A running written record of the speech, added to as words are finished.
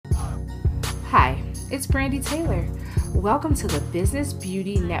it's Brandy Taylor. Welcome to the Business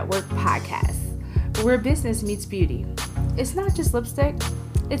Beauty Network podcast, where business meets beauty. It's not just lipstick,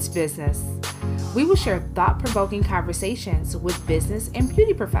 it's business. We will share thought-provoking conversations with business and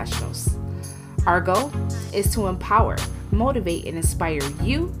beauty professionals. Our goal is to empower, motivate, and inspire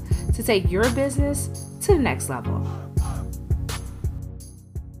you to take your business to the next level.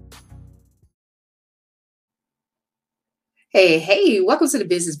 Hey, welcome to the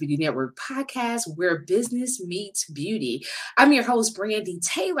Business Beauty Network podcast where business meets beauty. I'm your host, Brandy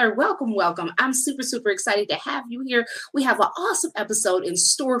Taylor. Welcome. I'm super excited to have you here. We have an awesome episode in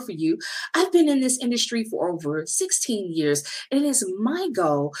store for you. I've been in this industry for over 16 years, and it is my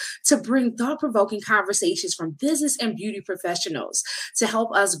goal to bring thought-provoking conversations from business and beauty professionals to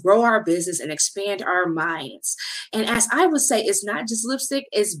help us grow our business and expand our minds. And as I would say, it's not just lipstick,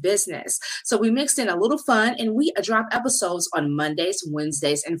 it's business. So we mixed in a little fun and we drop episodes on Mondays,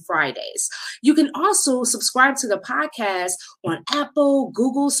 Wednesdays, and Fridays. You can also subscribe to the podcast on Apple,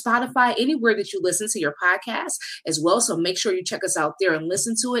 Google, Spotify, anywhere that you listen to your podcast as well. So make sure you check us out there and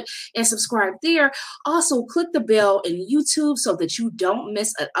listen to it and subscribe there. Also, click the bell in YouTube so that you don't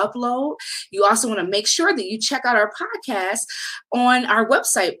miss an upload. You also want to make sure that you check out our podcast on our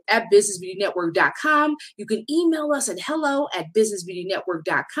website at businessbeautynetwork.com. You can email us at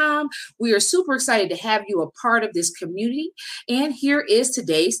hello@businessbeautynetwork.com. We are super excited to have you a part of this community. And here is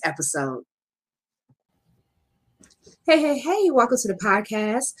today's episode. Hey, welcome to the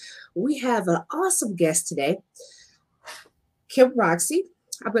podcast. We have an awesome guest today, Kim Roxy.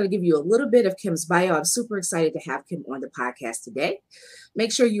 I'm going to give you a little bit of Kim's bio. I'm super excited to have Kim on the podcast today.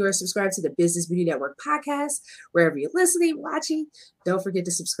 Make sure you are subscribed to the Business Beauty Network podcast. Wherever you're listening, watching, don't forget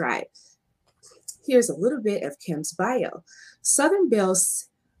to subscribe. Here's a little bit of Kim's bio. Southern Belle,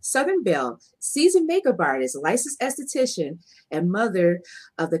 seasoned makeup artist, licensed esthetician, and mother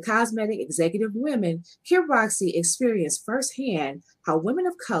of the cosmetic executive women, Kim Roxy experienced firsthand how women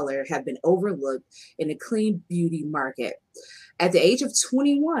of color have been overlooked in the clean beauty market. At the age of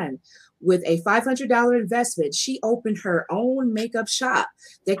 21, with a $500 investment, she opened her own makeup shop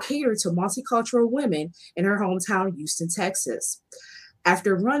that catered to multicultural women in her hometown, Houston, Texas.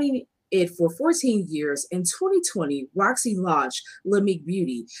 After running it for 14 years, in 2020, Roxy launched Lamique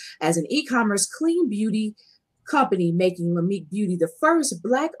Beauty as an e-commerce clean beauty company, making Lamique Beauty the first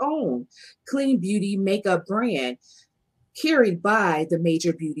Black-owned clean beauty makeup brand carried by the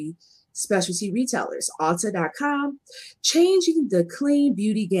major beauty specialty retailers, Ulta.com, changing the clean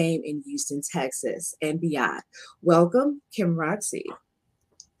beauty game in Houston, Texas, and beyond. Welcome, Kim Roxy.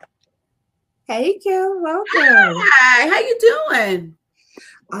 Hey, Kim, welcome. Hi, how you doing?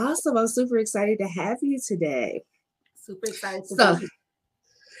 Awesome. I'm super excited to have you today. Super excited to be here.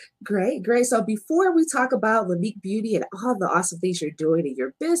 Great. So before we talk about Lamique Beauty and all the awesome things you're doing in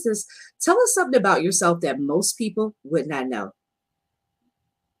your business, tell us something about yourself that most people would not know.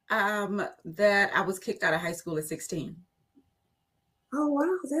 That I was kicked out of high school at 16. Oh,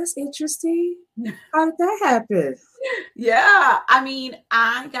 wow. That's interesting. How did that happen? Yeah. I mean,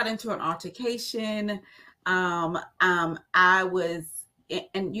 I got into an altercation. I was,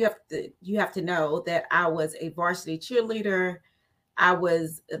 and you have to know that I was a varsity cheerleader. I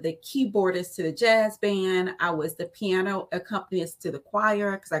was the keyboardist to the jazz band. I was the piano accompanist to the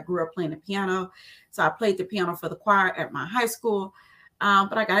choir because I grew up playing the piano. So I played the piano for the choir at my high school.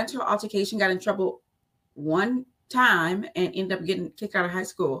 But I got into an altercation, got in trouble one time and ended up getting kicked out of high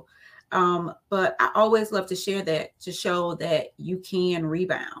school. But I always love to share that to show that you can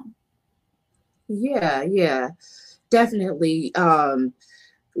rebound. Yeah, definitely.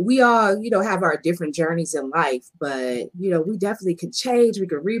 We all, have our different journeys in life, but, we definitely can change. We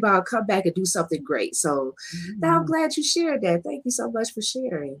can rebound, come back and do something great. So now I'm glad you shared that. Thank you so much for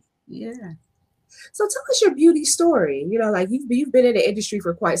sharing. Yeah. So tell us your beauty story. You've been in the industry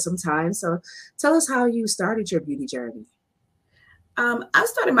for quite some time. So tell us how you started your beauty journey. I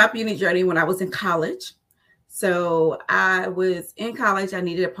started my beauty journey when I was in college. So I was in college. I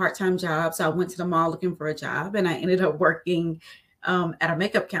needed a part-time job. So I went to the mall looking for a job, and I ended up working at a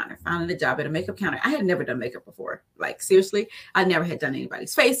makeup counter, finding a job at a makeup counter. I had never done makeup before. Like, seriously, I never had done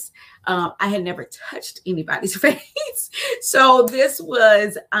anybody's face. I had never touched anybody's face. So this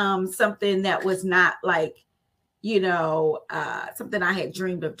was something that was not like, something I had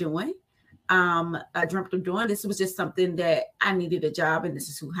dreamed of doing. This was just something that I needed a job, and this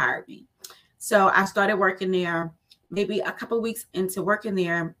is who hired me. So I started working there. Maybe a couple of weeks into working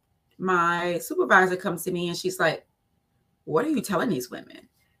there, my supervisor comes to me and she's like, "What are you telling these women?"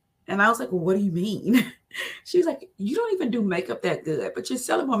 And I was like, "Well, what do you mean?" She's like, "You don't even do makeup that good, but you're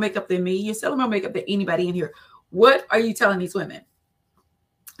selling more makeup than me. You're selling more makeup than anybody in here. What are you telling these women?"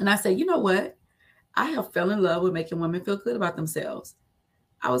 And I said, "You know what? I have fell in love with making women feel good about themselves.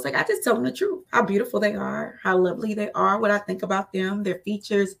 I was like, I just tell them the truth, how beautiful they are, how lovely they are, what I think about them, their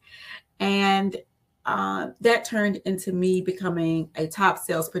features. And that turned into me becoming a top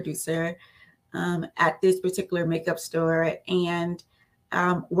sales producer at this particular makeup store, and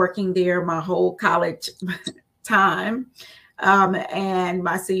working there my whole college time. And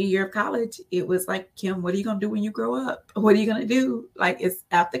my senior year of college, it was like, Kim, what are you going to do when you grow up? What are you going to do? Like, it's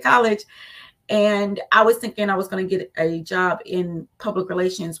after college. And I was thinking I was going to get a job in public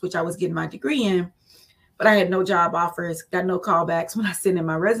relations, which I was getting my degree in, but I had no job offers, got no callbacks when I sent in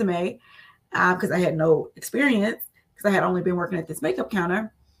my resume because I had no experience, because I had only been working at this makeup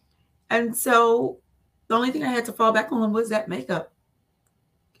counter. And so the only thing I had to fall back on was that makeup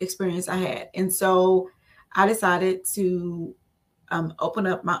experience I had. And so I decided to open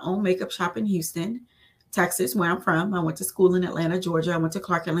up my own makeup shop in Houston, Texas, where I'm from. I went to school in Atlanta, Georgia. I went to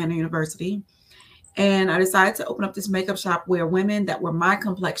Clark Atlanta University. And I decided to open up this makeup shop where women that were my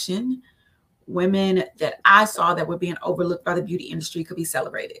complexion, women that I saw that were being overlooked by the beauty industry, could be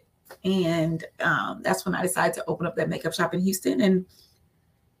celebrated. And that's when I decided to open up that makeup shop in Houston. And,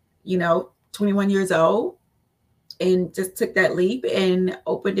 21 years old, and just took that leap and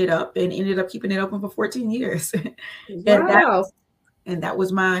opened it up and ended up keeping it open for 14 years. Wow. and that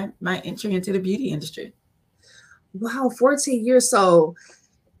was my entry into the beauty industry. Wow, 14 years. So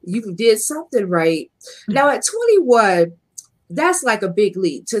you did something right. Now at 21, that's like a big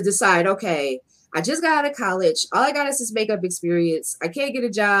leap to decide, okay, I just got out of college. All I got is this makeup experience. I can't get a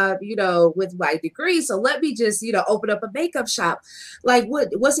job, with my degree. So let me just, open up a makeup shop. Like, what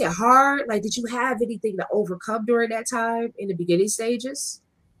was it hard? Like, did you have anything to overcome during that time in the beginning stages?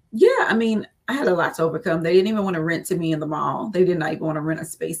 Yeah, I mean, I had a lot to overcome. They didn't even want to rent to me in the mall. They did not even want to rent a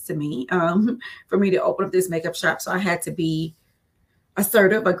space to me for me to open up this makeup shop. So I had to be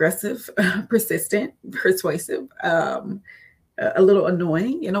assertive, aggressive, persistent, persuasive, a little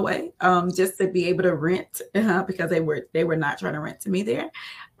annoying in a way, just to be able to rent because they were not trying to rent to me there.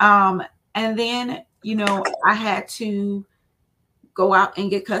 And then, I had to go out and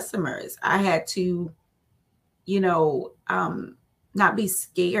get customers. I had to, not be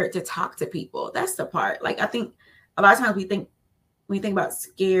scared to talk to people. That's the part. Like, I think a lot of times when you think about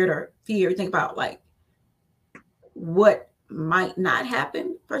scared or fear, you think about like what might not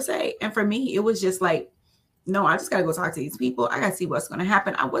happen per se. And for me, it was just like, no, I just got to go talk to these people. I got to see what's going to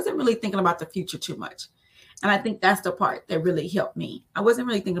happen. I wasn't really thinking about the future too much. And I think that's the part that really helped me. I wasn't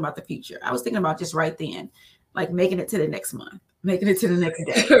really thinking about the future. I was thinking about just right then, like making it to the next month, making it to the next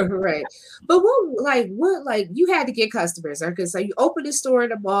day. Right. But what you had to get customers, because so you opened a store in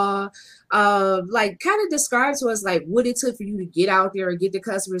the mall. Kind of describe to us like what it took for you to get out there and get the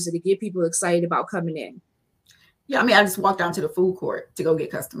customers and to get people excited about coming in. Yeah, I mean, I just walked down to the food court to go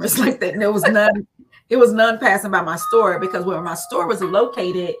get customers like that. And there was none passing by my store, because where my store was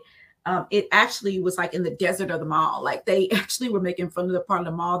located, it actually was like in the desert of the mall. Like, they actually were making fun of the part of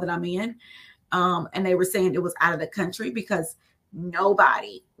the mall that I'm in. And they were saying it was out of the country because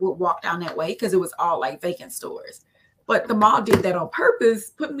nobody would walk down that way because it was all like vacant stores. But the mall did that on purpose,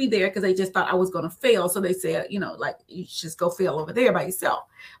 put me there because they just thought I was going to fail. So they said, like, you should just go fail over there by yourself.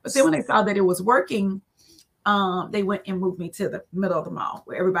 But then when they saw that it was working, they went and moved me to the middle of the mall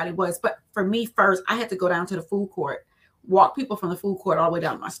where everybody was. But for me first, I had to go down to the food court, walk people from the food court all the way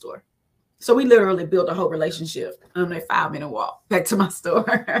down to my store. So we literally built a whole relationship on a 5-minute walk back to my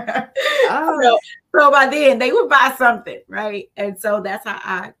store. Oh. So by then they would buy something, right? And so that's how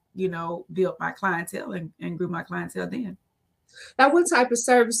I, built my clientele and grew my clientele then. Now, what type of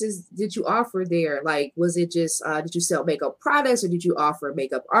services did you offer there? Like, was it just, did you sell makeup products, or did you offer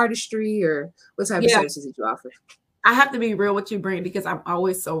makeup artistry, or what type of services did you offer? I have to be real with you, Brandi, because I'm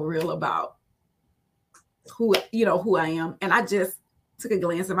always so real about who I am. And I just took a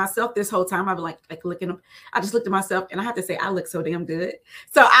glance at myself this whole time. I've been like looking up. I just looked at myself and I have to say, I look so damn good.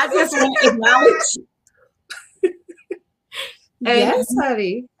 So I just want to acknowledge. Yes,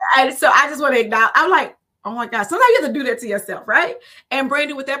 honey. And so I just want to acknowledge. I'm like, oh my God, sometimes you have to do that to yourself, right? And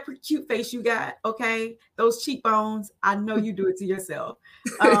Brandi, with that cute face you got, okay, those cheekbones, I know you do it to yourself.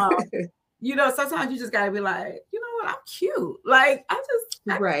 Sometimes you just got to be like, you know what, I'm cute. Like, I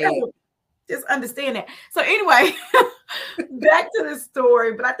just understand that. So anyway, back to the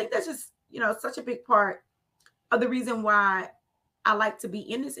story. But I think that's just, such a big part of the reason why I like to be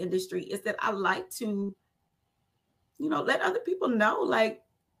in this industry, is that I like to, let other people know, like,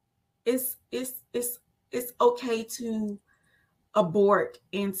 it's okay to abort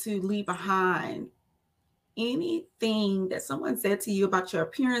and to leave behind anything that someone said to you about your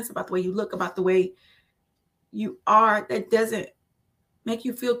appearance, about the way you look, about the way you are, that doesn't make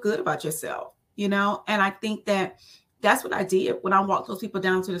you feel good about yourself. And I think that that's what I did when I walked those people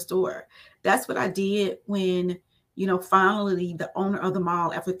down to the store. That's what I did when, finally the owner of the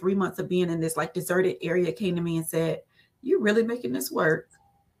mall, after 3 months of being in this like deserted area, came to me and said, "You're really making this work.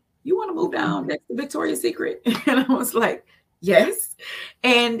 You want to move down next to Victoria's Secret?" And I was like, yes.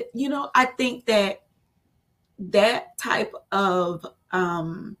 And, I think that type of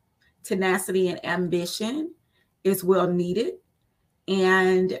tenacity and ambition is well needed.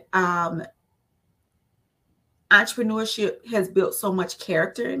 And entrepreneurship has built so much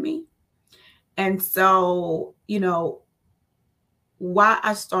character in me. And so, why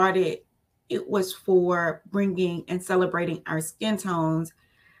I started, it was for bringing and celebrating our skin tones.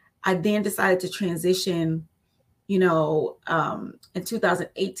 I then decided to transition, in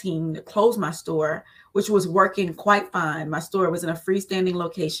 2018 to close my store, which was working quite fine. My store was in a freestanding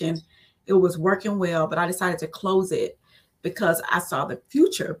location. It was working well, but I decided to close it because I saw the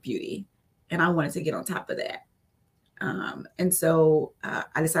future of beauty and I wanted to get on top of that. And so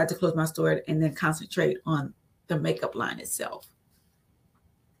I decided to close my store and then concentrate on the makeup line itself.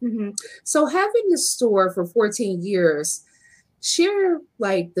 Mm-hmm. So having the store for 14 years, share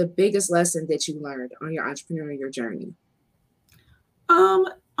like the biggest lesson that you learned on your entrepreneurial journey. On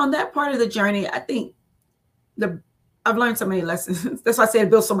that part of the journey, I think I've learned so many lessons. That's why I said it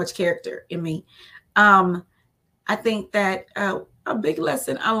built so much character in me. I think that a big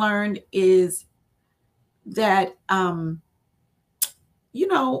lesson I learned is that,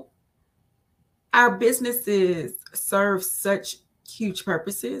 our businesses serve such huge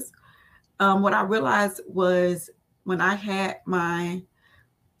purposes. What I realized was when I had my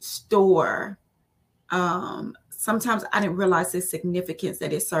store, sometimes I didn't realize the significance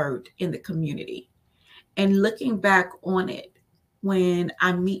that it served in the community. And looking back on it, when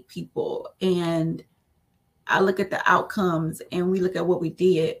I meet people and I look at the outcomes and we look at what we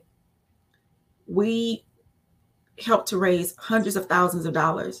did, we helped to raise hundreds of thousands of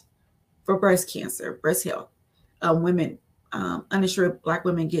dollars for breast cancer, breast health. Women, uninsured Black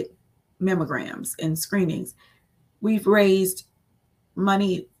women get mammograms and screenings. We've raised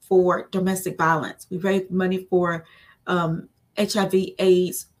money for domestic violence. We've raised money for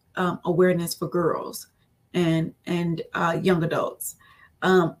HIV/AIDS awareness for girls and young adults.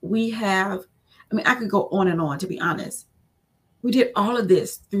 I could go on and on, to be honest. We did all of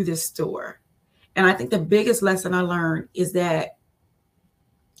this through this store. And I think the biggest lesson I learned is that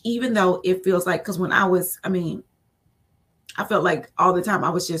even though it feels like, because when I felt like all the time I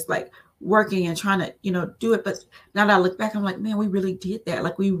was just like working and trying to, do it. But now that I look back, I'm like, man, we really did that.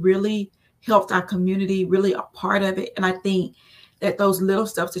 Like we really helped our community, really a part of it. And I think that those little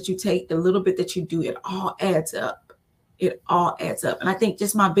steps that you take, the little bit that you do, it all adds up. It all adds up. And I think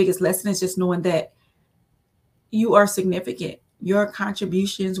just my biggest lesson is just knowing that you are significant. Your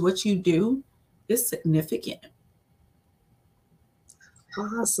contributions, what you do, is significant.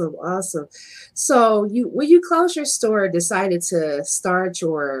 Awesome. So when you closed your store, decided to start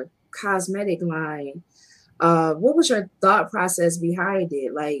your cosmetic line, what was your thought process behind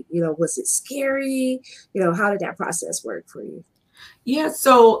it? Like, was it scary? How did that process work for you? Yeah,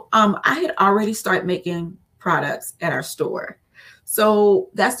 so I had already started making products at our store. So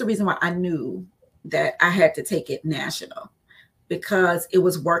that's the reason why I knew that I had to take it national, because it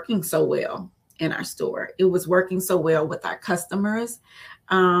was working so well in our store. It was working so well with our customers.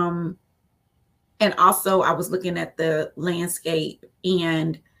 And also I was looking at the landscape,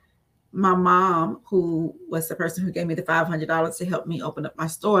 and my mom, who was the person who gave me the $500 to help me open up my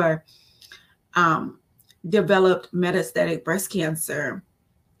store, developed metastatic breast cancer.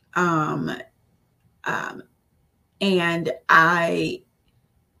 And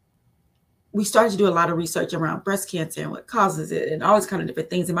we started to do a lot of research around breast cancer and what causes it and all these kind of different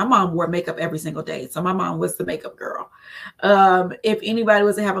things. And my mom wore makeup every single day. So my mom was the makeup girl. If anybody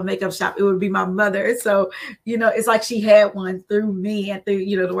was to have a makeup shop, it would be my mother. So, it's like she had one through me and through,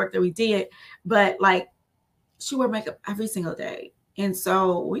 the work that we did. But like, she wore makeup every single day. And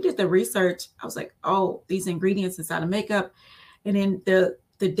so we did the research. I was like, oh, these ingredients inside of makeup. And then the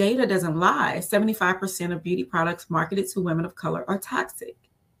data doesn't lie. 75% of beauty products marketed to women of color are toxic.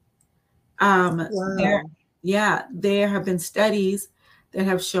 Wow. There have been studies that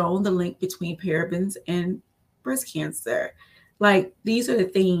have shown the link between parabens and breast cancer. Like, these are the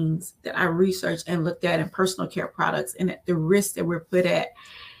things that I researched and looked at in personal care products and at the risks that we're put at.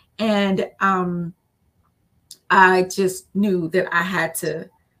 And I just knew that I had to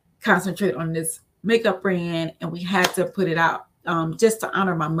concentrate on this makeup brand, and we had to put it out just to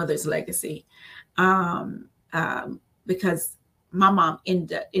honor my mother's legacy, because my mom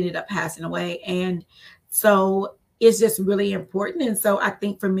ended up passing away. And so it's just really important. And so I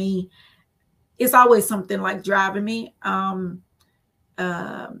think for me, it's always something like driving me. And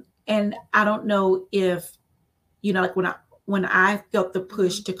I don't know if, you know, like when I felt the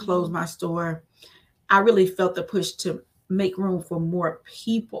push to close my store, I really felt the push to make room for more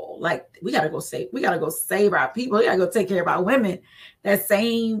people. Like we gotta go save our people. We gotta go take care of our women. That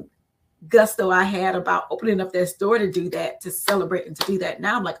same gusto I had about opening up that store to do that, to celebrate and to do that.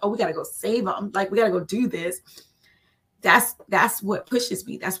 Now I'm like, oh, we gotta go save them. Like we gotta go do this. That's what pushes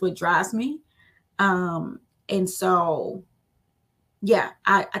me. That's what drives me. And so, yeah,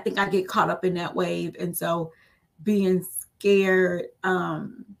 I think I get caught up in that wave. And so being scared,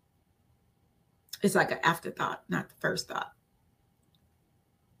 it's like an afterthought, not the first thought.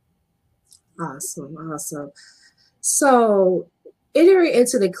 Awesome. So entering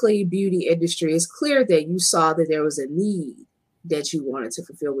into the clean beauty industry, it's clear that you saw that there was a need that you wanted to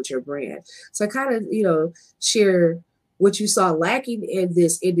fulfill with your brand. So kind of, share what you saw lacking in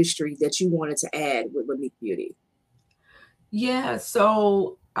this industry that you wanted to add with Lanique Beauty. Yeah.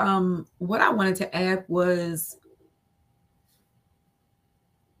 So what I wanted to add was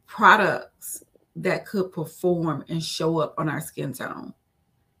products that could perform and show up on our skin tone,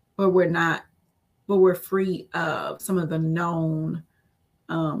 but we're free of some of the known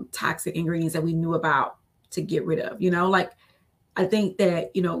toxic ingredients that we knew about to get rid of. Like I think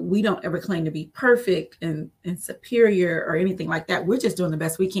that, we don't ever claim to be perfect and superior or anything like that. We're just doing the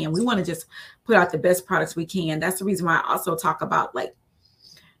best we can. We want to just put out the best products we can. That's the reason why I also talk about like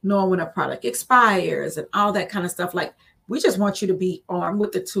knowing when a product expires and all that kind of stuff. Like we just want you to be armed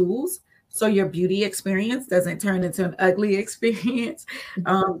with the tools so your beauty experience doesn't turn into an ugly experience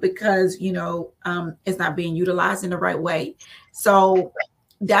because, it's not being utilized in the right way. So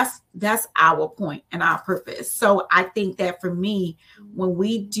that's our point and our purpose. So I think that for me, when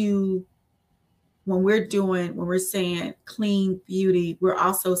we're saying clean beauty, we're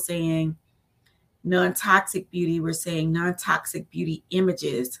also saying non-toxic beauty. We're saying non-toxic beauty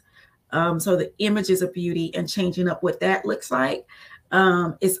images. So the images of beauty and changing up what that looks like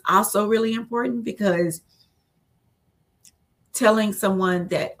is also really important, because telling someone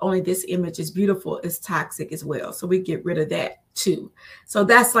that only this image is beautiful is toxic as well. So we get rid of that too. So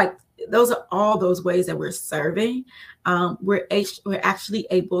that's like, those are all those ways that we're serving. We're actually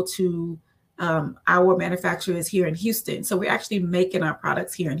able to, our manufacturer is here in Houston. So we're actually making our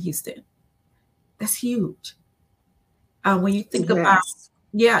products here in Houston. That's huge. When you think about,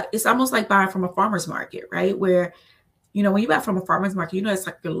 it's almost like buying from a farmer's market, right? Where, when you buy from a farmer's market, it's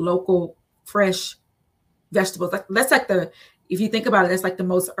like your local fresh vegetables. Like that's like if you think about it, that's like the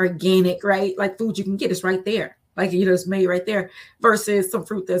most organic, right? Like food you can get is right there. Like, it's made right there versus some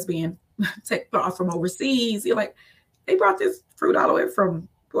fruit that's being taken off from overseas. You're like, they brought this fruit all the way from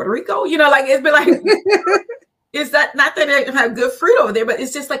Puerto Rico. Like it's been like, it's not that they have good fruit over there, but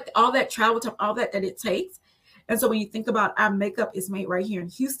it's just like all that travel time, all that it takes. And so when you think about our makeup is made right here in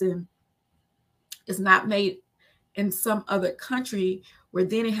Houston, it's not made in some other country where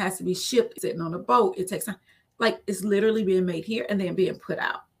then it has to be shipped, sitting on a boat. It takes time. Like it's literally being made here and then being put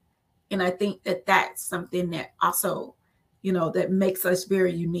out. And I think that that's something that also, that makes us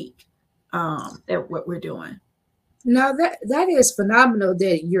very unique, at what we're doing. Now that is phenomenal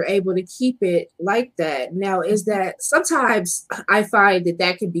that you're able to keep it like that. Now, is that sometimes I find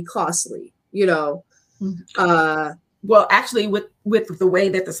that can be costly, Well, actually with the way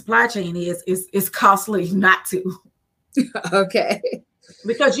that the supply chain is costly not to. Okay.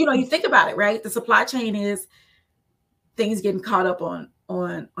 Because, you think about it, right? The supply chain is things getting caught up on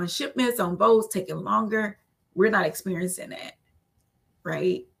shipments, on boats, taking longer. We're not experiencing that,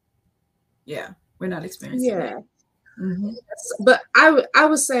 right? Yeah, we're not experiencing that. Mm-hmm. But I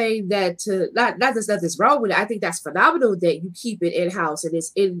would say that not there's nothing's wrong with it. I think that's phenomenal that you keep it in-house and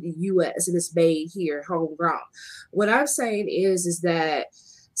it's in the US and it's made here, homegrown. What I'm saying is that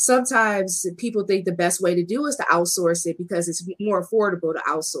sometimes people think the best way to do is to outsource it because it's more affordable to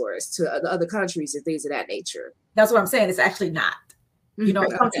outsource to other countries and things of that nature. That's what I'm saying. It's actually not.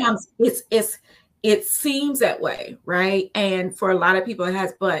 Sometimes it seems that way, right? And for a lot of people it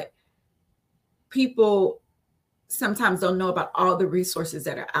has, but people sometimes don't know about all the resources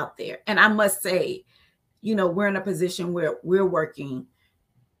that are out there. And I must say, we're in a position where we're working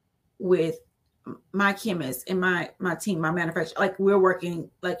with my chemist and my team, my manufacturer, like we're working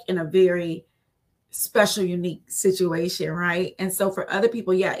like in a very special, unique situation, right? And so for other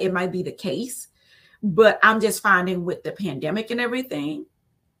people, yeah, it might be the case, but I'm just finding with the pandemic and everything,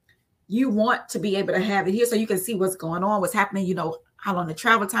 you want to be able to have it here so you can see what's going on, what's happening, how long the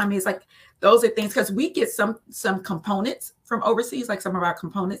travel time is. Like those are things, because we get some components from overseas, like some of our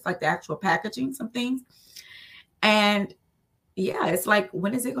components, like the actual packaging, some things. And yeah, it's like,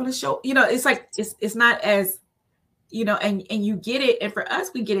 when is it going to show? It's like, it's not as, and you get it. And for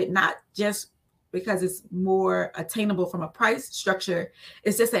us, we get it not just because it's more attainable from a price structure.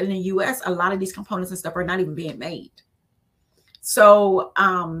 It's just that in the US, a lot of these components and stuff are not even being made. So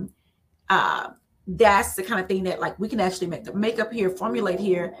that's the kind of thing that, like, we can actually make the makeup here, formulate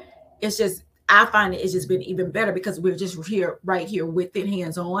here. It's just, I find it's just been even better because we're just right here with it,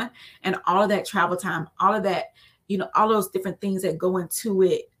 hands on, and all of that travel time, all of that, all those different things that go into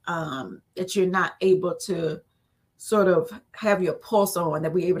it, that you're not able to sort of have your pulse on,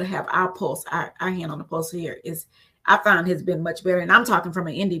 that we're able to have our pulse, our hand on the pulse here, is, I found, has been much better. And I'm talking from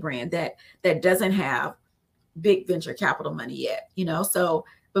an indie brand that doesn't have big venture capital money yet, so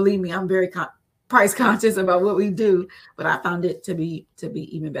believe me, I'm very price conscious about what we do, but I found it to be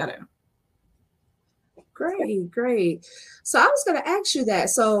even better. Great. So I was going to ask you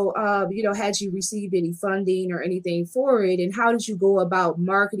that. So, had you received any funding or anything for it, and how did you go about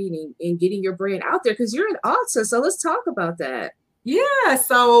marketing and getting your brand out there? Because you're in Ulta, so let's talk about that. Yeah.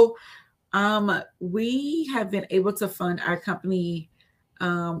 So, we have been able to fund our company,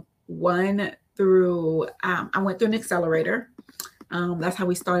 one through, I went through an accelerator. That's how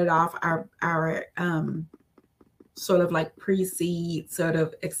we started off our sort of like pre-seed sort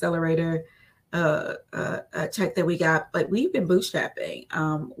of accelerator check that we got, but we've been bootstrapping.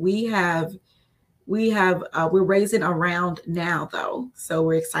 We're raising a round now though, so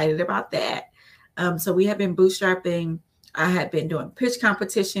we're excited about that. So we have been bootstrapping. I had been doing pitch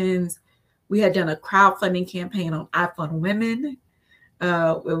competitions. We had done a crowdfunding campaign on iFund Women,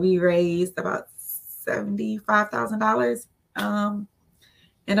 where we raised about $75,000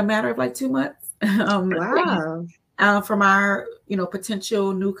 in a matter of like 2 months. Wow. From our,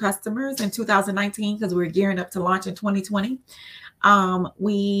 potential new customers in 2019, because we're gearing up to launch in 2020.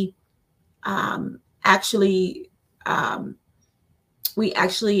 We actually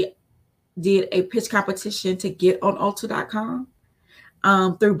did a pitch competition to get on Ulta.com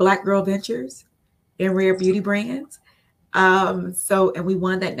through Black Girl Ventures and Rare Beauty Brands. And we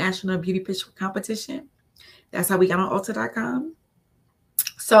won that national beauty pitch competition. That's how we got on Ulta.com.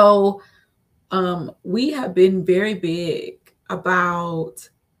 So we have been very big about,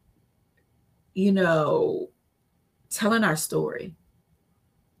 telling our story.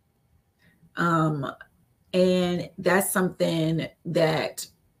 And that's something that,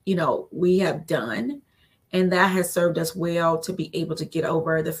 we have done, and that has served us well to be able to get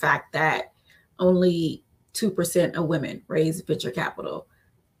over the fact that only 2% of women raise venture capital.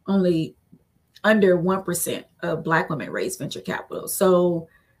 Only under 1% of Black women raise venture capital. So,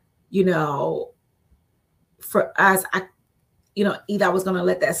 for us, either I was going to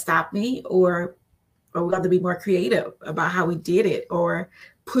let that stop me, or we have to be more creative about how we did it, or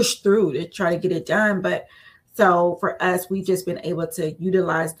push through to try to get it done. But so for us, we've just been able to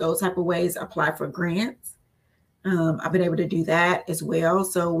utilize those type of ways, apply for grants. I've been able to do that as well.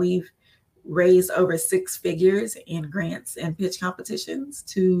 So we've raised over 6 figures in grants and pitch competitions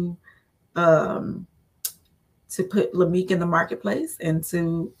to put Lamique in the marketplace and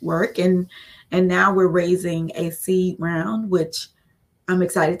to work. And now we're raising a seed round, which I'm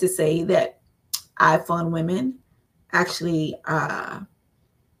excited to say that iFund Women actually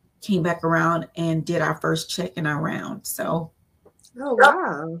came back around and did our first check in our round. So, oh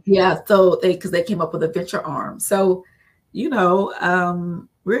wow, yeah. So because they came up with a venture arm. So,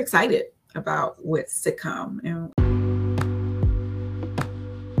 we're excited about what's to come.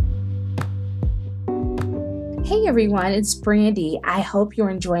 Hey everyone, it's Brandy. I hope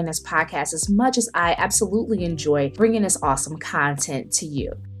you're enjoying this podcast as much as I absolutely enjoy bringing this awesome content to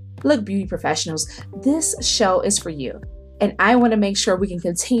you. Look, beauty professionals, this show is for you. And I want to make sure we can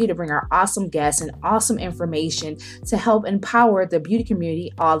continue to bring our awesome guests and awesome information to help empower the beauty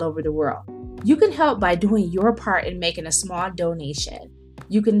community all over the world. You can help by doing your part in making a small donation.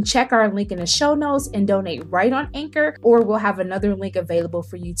 You can check our link in the show notes and donate right on Anchor, or we'll have another link available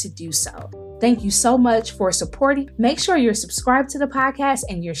for you to do so. Thank you so much for supporting. Make sure you're subscribed to the podcast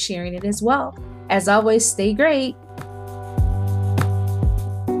and you're sharing it as well. As always, stay great.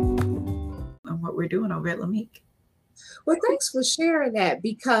 On what we're doing over at Lamique. Well, thanks for sharing that,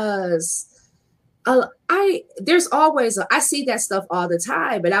 because there's always, I see that stuff all the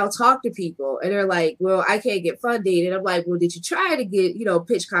time, and I'll talk to people and they're like, well, I can't get funding. And I'm like, well, did you try to get,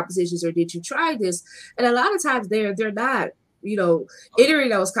 pitch competitions, or did you try this? And a lot of times they're not, entering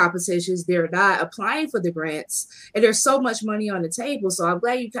those competitions, they're not applying for the grants, and there's so much money on the table. So I'm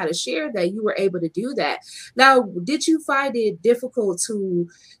glad you kind of shared that you were able to do that. Now, did you find it difficult to,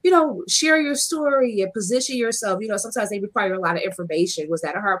 share your story and position yourself? Sometimes they require a lot of information. Was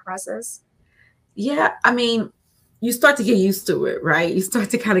that a hard process? Yeah, I mean, you start to get used to it, right? You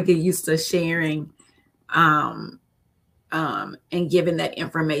start to kind of get used to sharing and giving that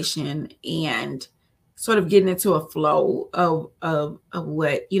information and sort of getting into a flow of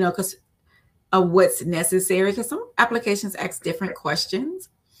what, because of what's necessary. Because some applications ask different questions.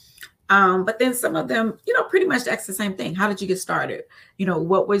 But then some of them, pretty much ask the same thing. How did you get started?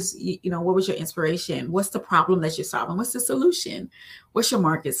 What was your inspiration? What's the problem that you're solving? What's the solution? What's your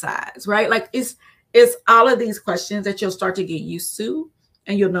market size, right? Like it's all of these questions that you'll start to get used to,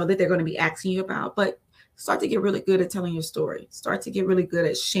 and you'll know that they're going to be asking you about, but start to get really good at telling your story. Start to get really good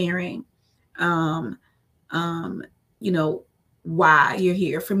at sharing, why you're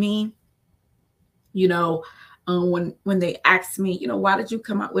here. For me, when they asked me, why did you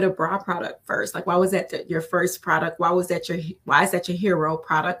come out with a bra product first? Like, why was that your first product? Why is that your hero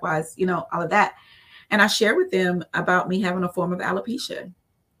product? Why is, all of that? And I shared with them about me having a form of alopecia,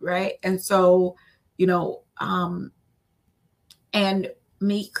 right? And so, and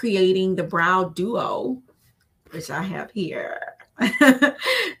me creating the Brow Duo, which I have here,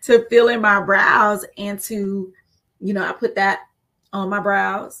 to fill in my brows and to, I put that on my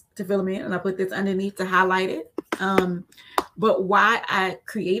brows to fill them in, and I put this underneath to highlight it. But why I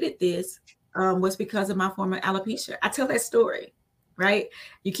created this was because of my former alopecia. I tell that story, right?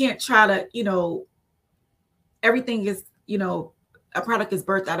 You can't try to, everything is, a product is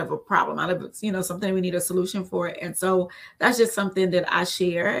birthed out of a problem, out of, something we need a solution for it. And so that's just something that I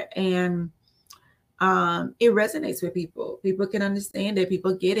share, and it resonates with people. People can understand it.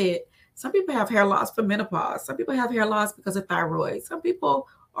 People get it. Some people have hair loss from menopause. Some people have hair loss because of thyroid. Some people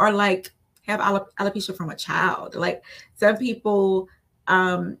are have alopecia from a child. Like some people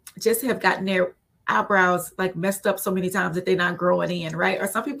just have gotten their eyebrows messed up so many times that they're not growing in, right? Or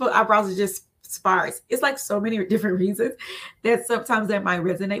some people eyebrows are just sparse. It's so many different reasons that sometimes that might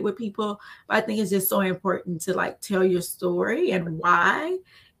resonate with people. But I think it's just so important to tell your story and why,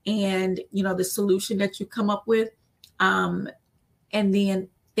 and the solution that you come up with, and then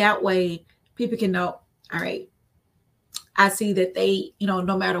that way people can know, all right, I see that they,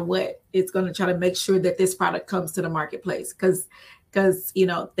 no matter what, it's going to try to make sure that this product comes to the marketplace because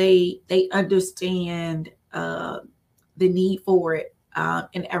they understand the need for it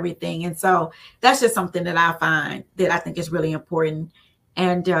and everything. And so that's just something that I find that I think is really important.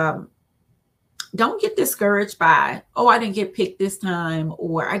 And don't get discouraged by, oh, I didn't get picked this time,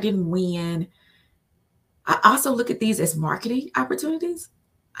 or I didn't win. I also look at these as marketing opportunities.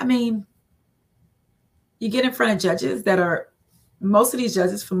 I mean, you get in front of judges that are, most of these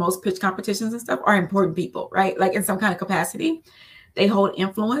judges for most pitch competitions and stuff are important people, right? Like in some kind of capacity, they hold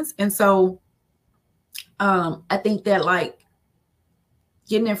influence. And so I think that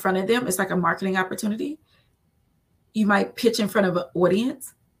getting in front of them is like a marketing opportunity. You might pitch in front of an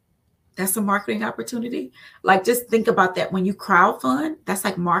audience. That's a marketing opportunity. Just think about that. When you crowdfund, that's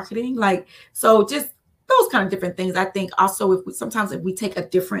like marketing. So just those kind of different things. I think also if we take a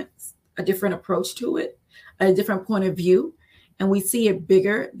different approach to it, a different point of view, and we see it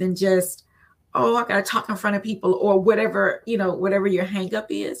bigger than just, oh, I got to talk in front of people or whatever, whatever your hang up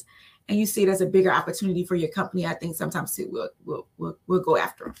is, and you see it as a bigger opportunity for your company, I think sometimes we'll go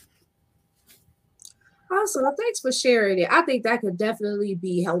after them. Awesome. Well, thanks for sharing it. I think that could definitely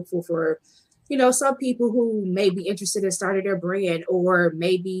be helpful for, some people who may be interested in starting their brand, or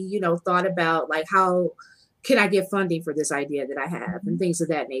maybe, thought about how can I get funding for this idea that I have, and things of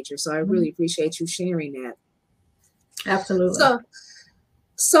that nature. So I really appreciate you sharing that. Absolutely.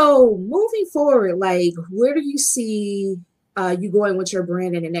 So moving forward, where do you see you going with your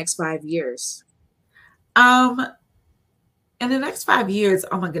brand in the next 5 years? In the next 5 years,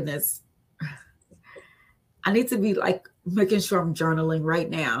 oh my goodness, I need to be making sure I'm journaling right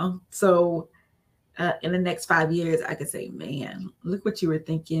now. So in the next 5 years, I could say, man, look what you were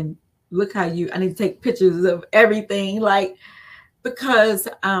thinking. Look how I need to take pictures of everything. Because,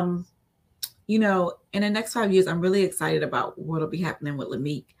 in the next 5 years, I'm really excited about what'll be happening with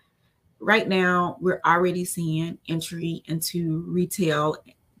Lamique. Right now, we're already seeing entry into retail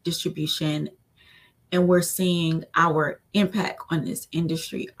distribution, and we're seeing our impact on this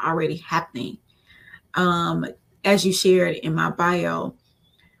industry already happening. As you shared in my bio,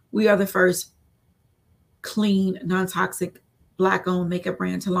 we are the first clean, non-toxic, Black-owned makeup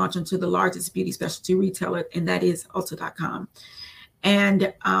brand to launch into the largest beauty specialty retailer, and that is Ulta.com.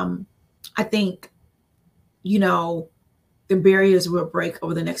 And I think, the barriers will break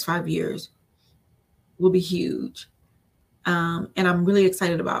over the next 5 years will be huge. And I'm really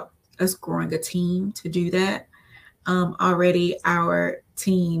excited about us growing a team to do that. Already our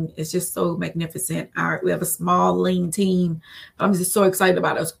team is just so magnificent. We have a small, lean team, but I'm just so excited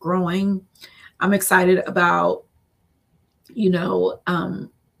about us growing. I'm excited about you know,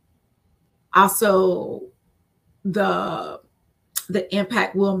 also the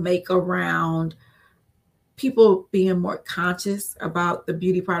impact we'll make around people being more conscious about the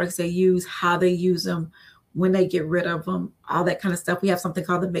beauty products they use, how they use them, when they get rid of them, all that kind of stuff. We have something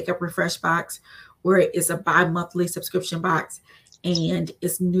called the Makeup Refresh Box, where it's a bi-monthly subscription box, and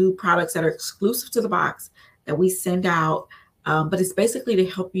it's new products that are exclusive to the box that we send out. But it's basically to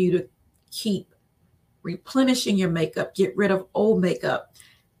help you to keep replenishing your makeup, get rid of old makeup.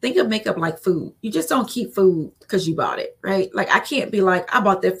 Think of makeup like food. You just don't keep food because you bought it, right? Like I can't be like, I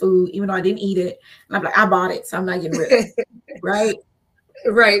bought that food even though I didn't eat it. And I'm like, I bought it, so I'm not getting rid of it, right?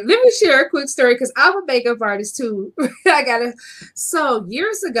 Right. Let me share a quick story because I'm a makeup artist too. So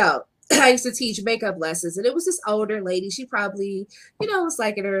years ago, I used to teach makeup lessons, and it was this older lady. She probably, was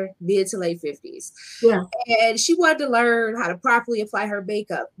like in her mid to late 50s. Yeah. And she wanted to learn how to properly apply her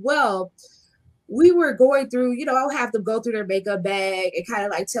makeup. Well, we were going through, I'll have them go through their makeup bag and kind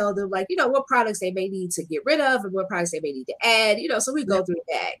of like tell them like, what products they may need to get rid of and what products they may need to add, so we go through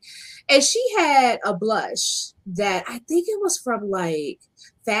the bag. And she had a blush that I think it was from like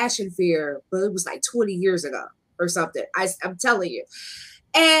Fashion Fair, but it was like 20 years ago or something. I'm telling you.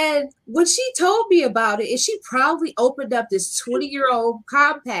 And when she told me about it, and she probably opened up this 20-year-old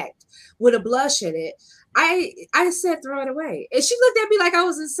compact with a blush in it, I said, throw it away. And she looked at me like I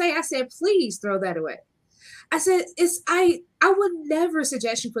was insane. I said, please throw that away. I said, I would never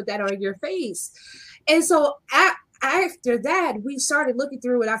suggest you put that on your face. And so after that, we started looking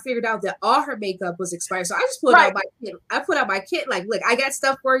through, and I figured out that all her makeup was expired. So I just put out my kit. I put out my kit, like, look, I got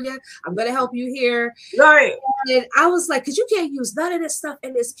stuff for you. I'm gonna help you here. Right. And I was like, because you can't use none of this stuff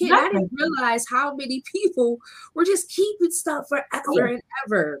in this kit. I didn't realize how many people were just keeping stuff forever and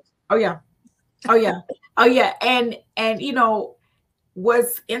ever. Oh yeah. Oh yeah. Oh yeah. And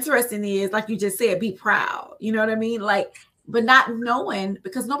what's interesting is, like you just said, be proud. You know what I mean? Like, but not knowing,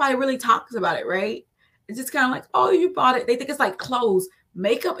 because nobody really talks about it, right? It's just kind of like, oh, you bought it. They think it's like clothes.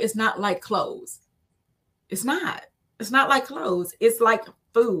 Makeup is not like clothes. It's not. It's not like clothes. It's like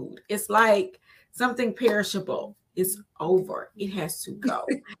food. It's like something perishable. It's over. It has to go.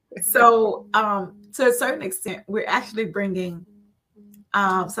 So to a certain extent, we're actually bringing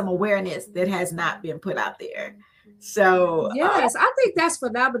some awareness that has not been put out there. So yes, I think that's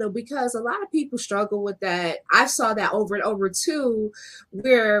phenomenal because a lot of people struggle with that. I saw that over and over too,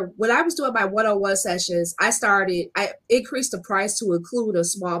 where when I was doing my one-on-one sessions, I increased the price to include a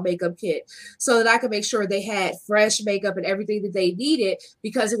small makeup kit so that I could make sure they had fresh makeup and everything that they needed,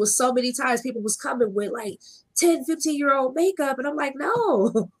 because it was so many times people was coming with like 10, 15-year-old makeup. And I'm like,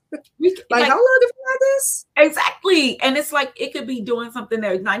 no. Like, how long have you had this? Exactly. And it's like it could be doing something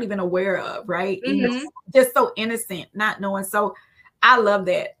they're not even aware of, right? Mm-hmm. Just so innocent, not knowing. So I love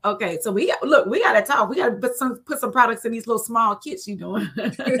that. Okay, so we gotta talk. We gotta put some products in these little small kits you doing.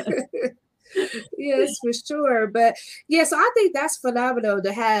 Yes, for sure. But yeah, so I think that's phenomenal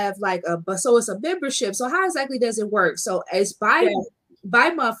to have like so it's a membership. So how exactly does it work? So it's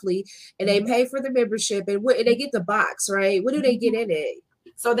bi-monthly, and they pay for the membership, and they get the box, right? What do they get in it?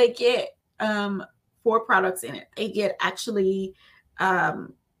 So they get 4 products in it. They get actually a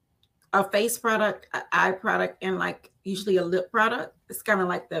face product, an eye product, and like usually a lip product. It's kind of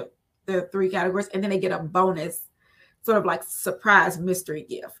like the 3 categories. And then they get a bonus, sort of like surprise mystery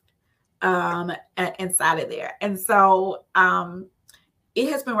gift inside of there. And so it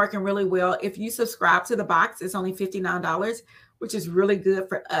has been working really well. If you subscribe to the box, it's only $59, which is really good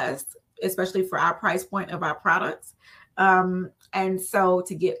for us, especially for our price point of our products. And so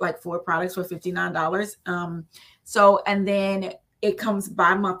to get like 4 products for $59. And then it comes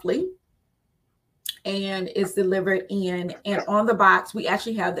bi-monthly and it's delivered in, and on the box, we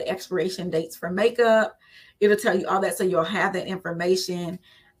actually have the expiration dates for makeup. It'll tell you all that. So you'll have that information.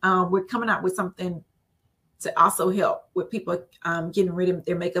 We're coming out with something to also help with people getting rid of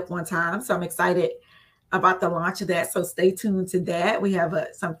their makeup on time. So I'm excited about the launch of that. So stay tuned to that. We have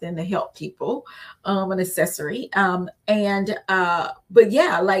something to help people, an accessory. But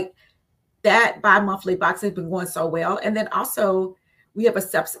yeah, like that bi-monthly box has been going so well. And then also we have a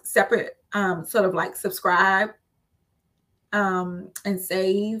separate sort of like subscribe and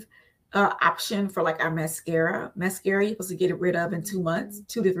save option for like our mascara. Mascara, you're supposed to get it rid of in 2 months,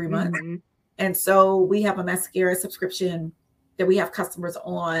 2 to 3 months. Mm-hmm. And so we have a mascara subscription that we have customers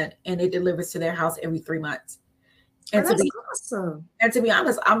on, and it delivers to their house every 3 months. And that's awesome. And to be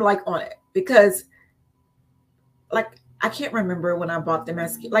honest, I'm like on it because like I can't remember when I bought the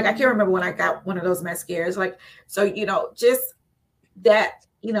mascara. Like I can't remember when I got one of those mascaras. Like, so just that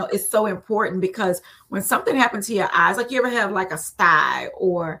it's so important, because when something happens to your eyes, like you ever have like a sty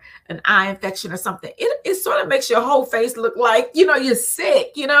or an eye infection or something, it sort of makes your whole face look like, you're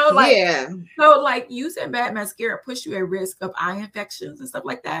sick, like, Yeah. so like using bad mascara puts you at risk of eye infections and stuff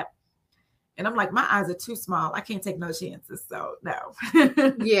like that. And I'm like, my eyes are too small. I can't take no chances. So no.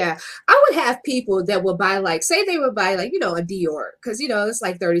 Yeah. I would have people that would buy, like, say they would buy, like, a Dior, because, it's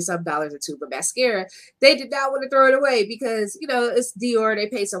like $30-some a tube of mascara. They did not want to throw it away because, it's Dior. They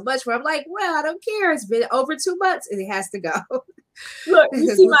pay so much for it. I'm like, well, I don't care. It's been over 2 months and it has to go. Look,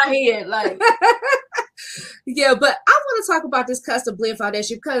 you see my head, like. Yeah, but I want to talk about this custom blend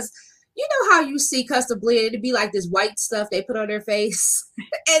foundation, because you know how you see custom blend, it'd be like this white stuff they put on their face.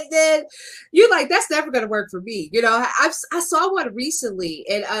 And then you're like, that's never going to work for me. I saw one recently,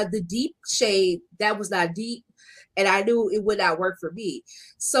 and the deep shade, that was not deep. And I knew it would not work for me.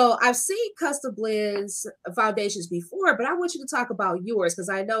 So I've seen custom blends foundations before, but I want you to talk about yours, because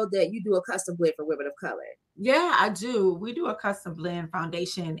I know that you do a custom blend for women of color. Yeah, I do. We do a custom blend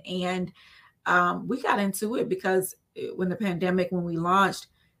foundation, and we got into it because when the pandemic, when we launched,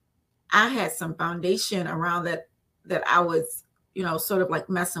 I had some foundation around that I was, sort of like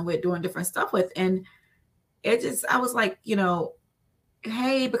messing with, doing different stuff with. And I was like,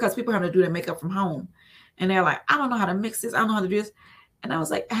 hey, because people have to do their makeup from home. And they're like, I don't know how to mix this. I don't know how to do this. And I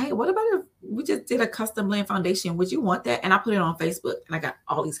was like, hey, what about if we just did a custom blend foundation? Would you want that? And I put it on Facebook, and I got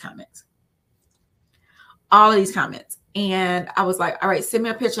all these comments. All of these comments. And I was like, all right, send me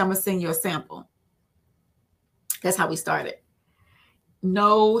a picture. I'm going to send you a sample. That's how we started.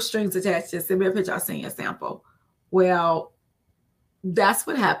 No strings attached. Just send me a picture. I'll send you a sample. Well, that's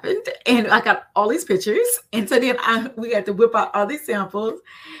what happened. And I got all these pictures. And so then we had to whip out all these samples.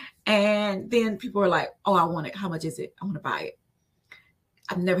 And then people were like, oh, I want it. How much is it? I want to buy it.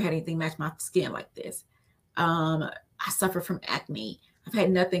 I've never had anything match my skin like this. I suffer from acne. I've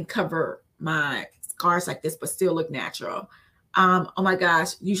had nothing cover my scars like this, but still look natural. Oh my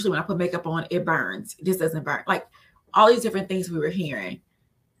gosh. Usually when I put makeup on, it burns. This doesn't burn. Like, all these different things we were hearing.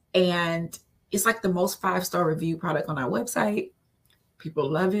 And it's like the most 5-star review product on our website.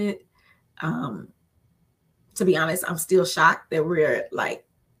 People love it. To be honest, I'm still shocked that we're like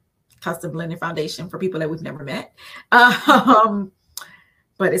custom blending foundation for people that we've never met. But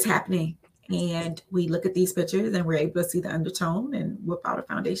it's happening. And we look at these pictures and we're able to see the undertone and whip out a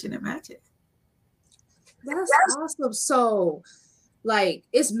foundation that matches. That's awesome. So, like,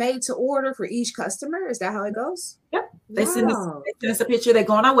 it's made to order for each customer. Is that how it goes? Yep. They send us a picture. They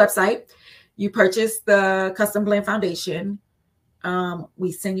go on our website. You purchase the custom blend foundation.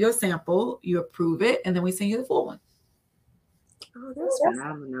 We send you a sample. You approve it, and then we send you the full one. Oh, that's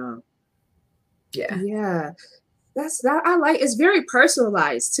phenomenal. Yeah. Yeah. I like. It's very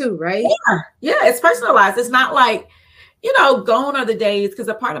personalized too, right? Yeah. It's personalized. It's not like, gone are the days, because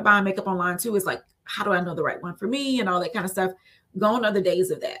a part of buying makeup online too is like, how do I know the right one for me and all that kind of stuff. Gone are the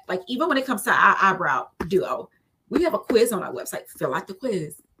days of that. Like, even when it comes to our eyebrow duo, we have a quiz on our website. Fill out the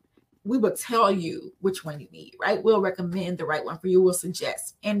quiz. We will tell you which one you need, right? We'll recommend the right one for you. We'll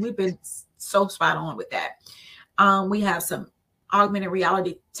suggest. And we've been so spot on with that. We have some augmented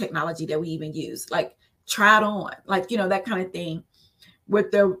reality technology that we even use, like try it on, like, that kind of thing.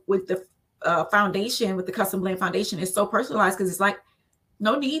 With the foundation, with the custom blend foundation, it's so personalized, because it's like,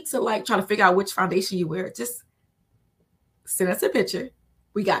 no need to like try to figure out which foundation you wear. Just send us a picture.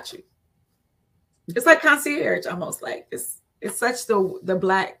 We got you. It's like concierge, almost. Like it's such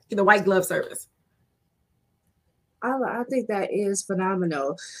the white glove service. I think that is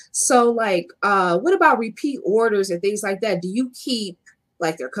phenomenal. So, like, what about repeat orders and things like that? Do you keep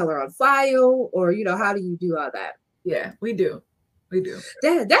like their color on file, or how do you do all that? Yeah, we do. We do.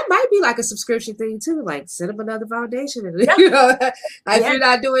 That might be like a subscription thing too. Like, send them another foundation, and if you're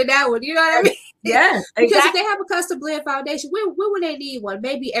not doing that one, you know what I mean? Yeah, because if they have a custom blend foundation, when would they need one?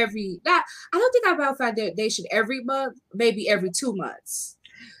 Maybe I don't think I buy a foundation every month. Maybe every 2 months.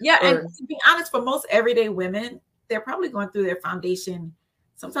 Yeah, and to be honest, for most everyday women, they're probably going through their foundation.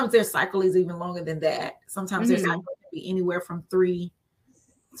 Sometimes their cycle is even longer than that. Sometimes their cycle can be anywhere from 3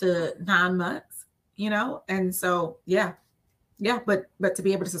 to 9 months. And so yeah, but to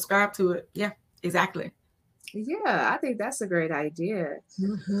be able to subscribe to it, yeah, exactly. Yeah, I think that's a great idea.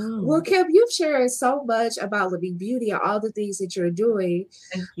 Well, Kim, you've shared so much about Living Beauty and all the things that you're doing.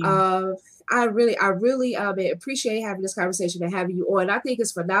 Thank you. I really appreciate having this conversation and having you on. I think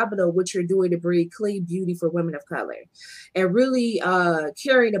it's phenomenal what you're doing to bring clean beauty for women of color and really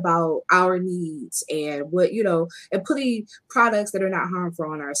caring about our needs and what, and putting products that are not harmful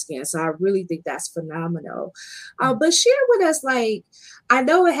on our skin. So I really think that's phenomenal. But share with us, like, I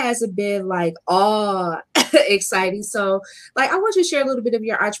know it hasn't been like all exciting. So like, I want you to share a little bit of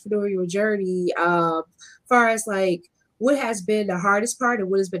your entrepreneurial journey, far as like, what has been the hardest part and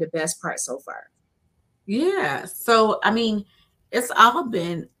what has been the best part so far? Yeah. So, I mean, it's all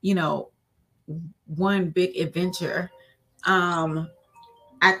been, one big adventure. I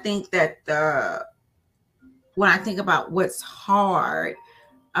think that when I think about what's hard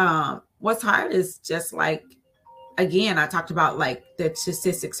is just like, again, I talked about like the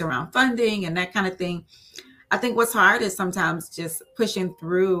statistics around funding and that kind of thing. I think what's hard is sometimes just pushing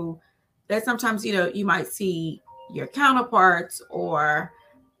through that. Sometimes, you might see your counterparts or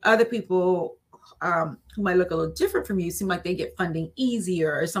other people who might look a little different from you seem like they get funding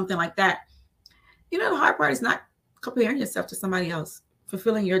easier or something like that. The hard part is not comparing yourself to somebody else,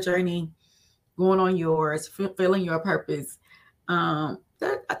 fulfilling your journey, going on yours, fulfilling your purpose. That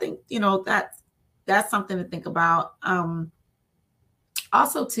I think, that's something to think about.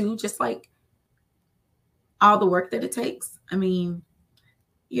 Also too, just like all the work that it takes. I mean,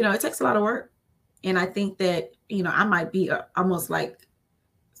 it takes a lot of work. And I think that, I might be almost like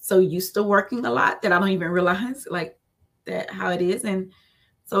so used to working a lot that I don't even realize like that how it is. And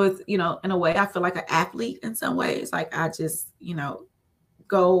so it's, in a way, I feel like an athlete in some ways. Like I just,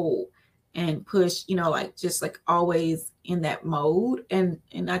 go and push, like just like always in that mode. And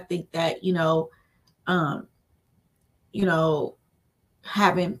I think that,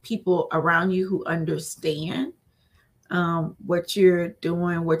 having people around you who understand what you're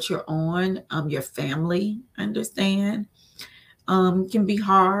doing, what you're on, your family understand, can be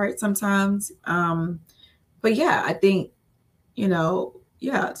hard sometimes. But yeah, I think,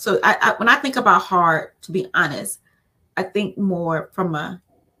 yeah. So I when I think about hard, to be honest, I think more from a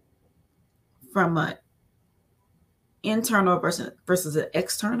internal versus an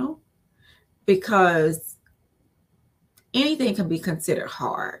external, because anything can be considered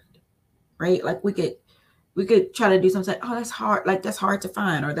hard, right? Like we could try to do something like, oh, that's hard, like that's hard to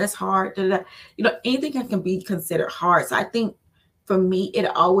find, or that's hard, anything can be considered hard. So I think for me, it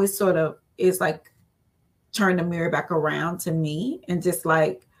always sort of is like turn the mirror back around to me and just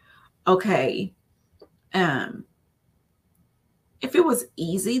like, okay, if it was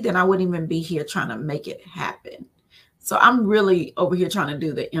easy, then I wouldn't even be here trying to make it happen. So I'm really over here trying to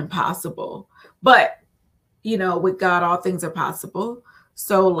do the impossible. But, with God, all things are possible.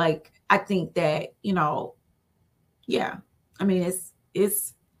 So like, I think that, yeah, I mean,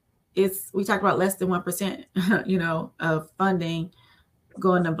 it's we talked about less than 1%, of funding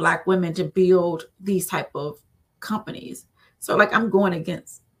going to Black women to build these type of companies. So like, I'm going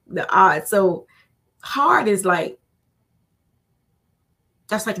against the odds. So hard is like,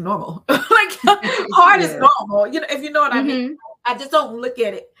 that's like normal. Like hard is normal, if you know what I mean. I just don't look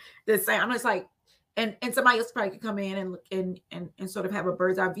at it the same. I'm just like, and somebody else probably could come in and look and sort of have a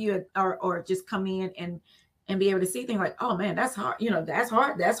bird's eye view, or just come in and be able to see things like, oh man, that's hard. That's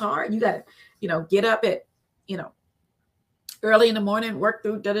hard. That's hard. You got to, get up at, early in the morning, work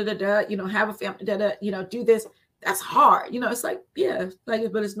through have a family, do this. That's hard. It's like, yeah, like,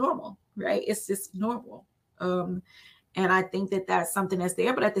 but it's normal, right? It's just normal. And I think that that's something that's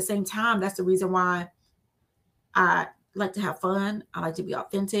there. But at the same time, that's the reason why I like to have fun. I like to be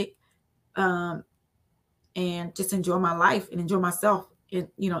authentic, and just enjoy my life and enjoy myself in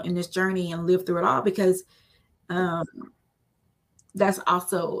this journey and live through it all, because that's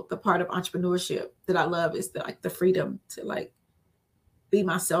also the part of entrepreneurship that I love, is the freedom to like be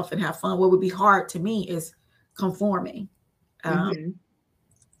myself and have fun. What would be hard to me is conforming. That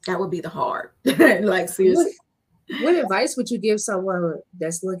would be the hard. Like seriously. What advice would you give someone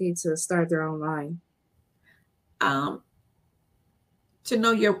that's looking to start their own line? To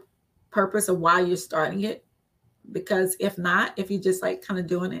know your purpose of why you're starting it. Because if you just like kind of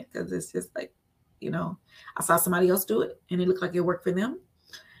doing it because it's just like, I saw somebody else do it and it looked like it worked for them,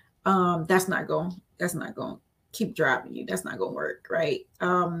 that's not going to keep driving you. That's not going to work, right?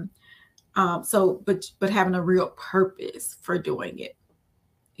 So but having a real purpose for doing it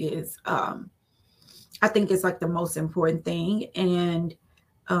is, I think it's like the most important thing. And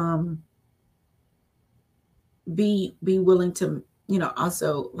be willing to,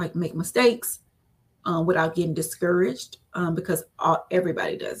 also like make mistakes without getting discouraged, because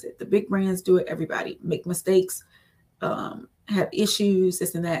everybody does it. The big brands do it. Everybody make mistakes, have issues,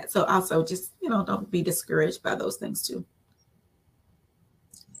 this and that. So also just, don't be discouraged by those things too.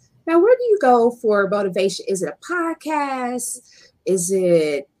 Now, where do you go for motivation? Is it a podcast? Is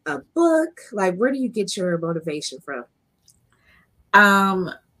it a book? Like, where do you get your motivation from?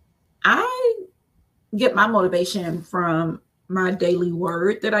 I get my motivation from my daily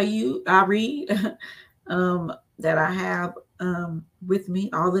word that I read, that I have with me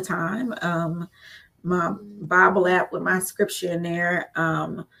all the time. My Bible app with my scripture in there.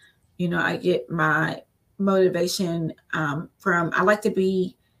 I get my motivation from, I like to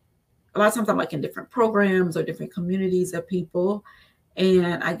be, a lot of times I'm like in different programs or different communities of people.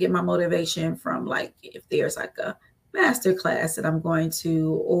 And I get my motivation from, like, if there's like a master class that I'm going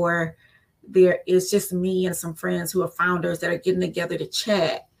to, or there is just me and some friends who are founders that are getting together to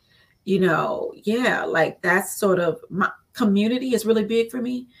chat, like that's sort of, my community is really big for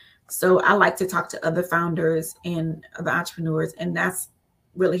me. So I like to talk to other founders and other entrepreneurs, and that's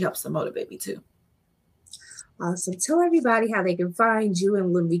really helps to motivate me too. Awesome. Tell everybody how they can find you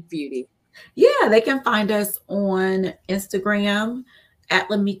and Lamique Beauty. Yeah, they can find us on Instagram at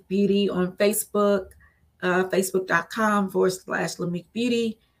Lamique Beauty, on Facebook, facebook.com/Lamique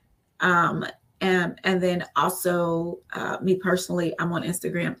Beauty. And then also me personally, I'm on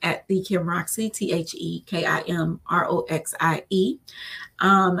Instagram at the Kim Roxie, TheKimRoxie.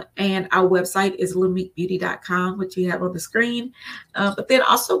 And our website is LamiqueBeauty.com, which you have on the screen. But then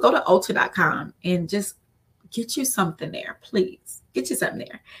also go to Ulta.com and just get you something there, please. Get you something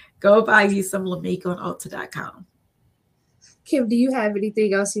there. Go buy you some Lamique on Ulta.com. Kim, do you have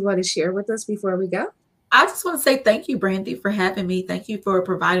anything else you want to share with us before we go? I just want to say thank you, Brandy, for having me. Thank you for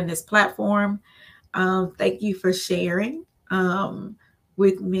providing this platform. Thank you for sharing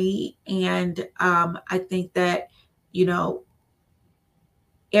with me. And I think that,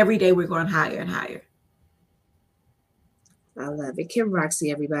 every day we're going higher and higher. I love it. Kim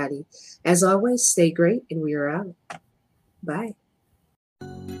Roxie, everybody. As always, stay great, and we are out. Bye.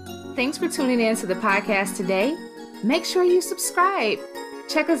 Thanks for tuning in to the podcast today. Make sure you subscribe.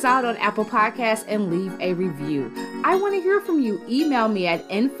 Check us out on Apple Podcasts and leave a review. I want to hear from you. Email me at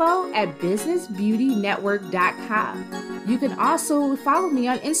info@businessbeautynetwork.com. You can also follow me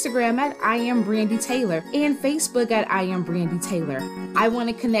on Instagram at I am Brandy Taylor and Facebook at I am Brandy Taylor. I want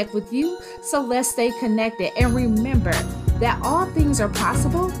to connect with you, so let's stay connected. And remember that all things are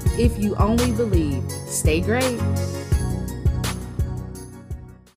possible if you only believe. Stay great.